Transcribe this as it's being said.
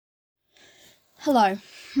Hello,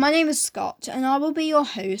 my name is Scott, and I will be your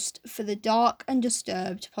host for the Dark and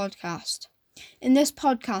Disturbed podcast. In this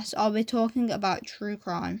podcast, I'll be talking about true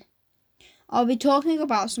crime. I'll be talking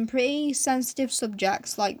about some pretty sensitive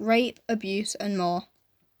subjects like rape, abuse, and more.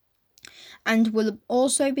 And we'll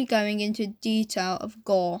also be going into detail of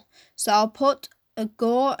gore, so I'll put a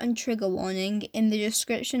gore and trigger warning in the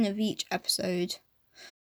description of each episode.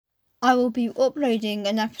 I will be uploading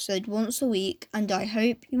an episode once a week, and I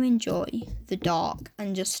hope you enjoy The Dark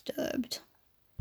and Disturbed.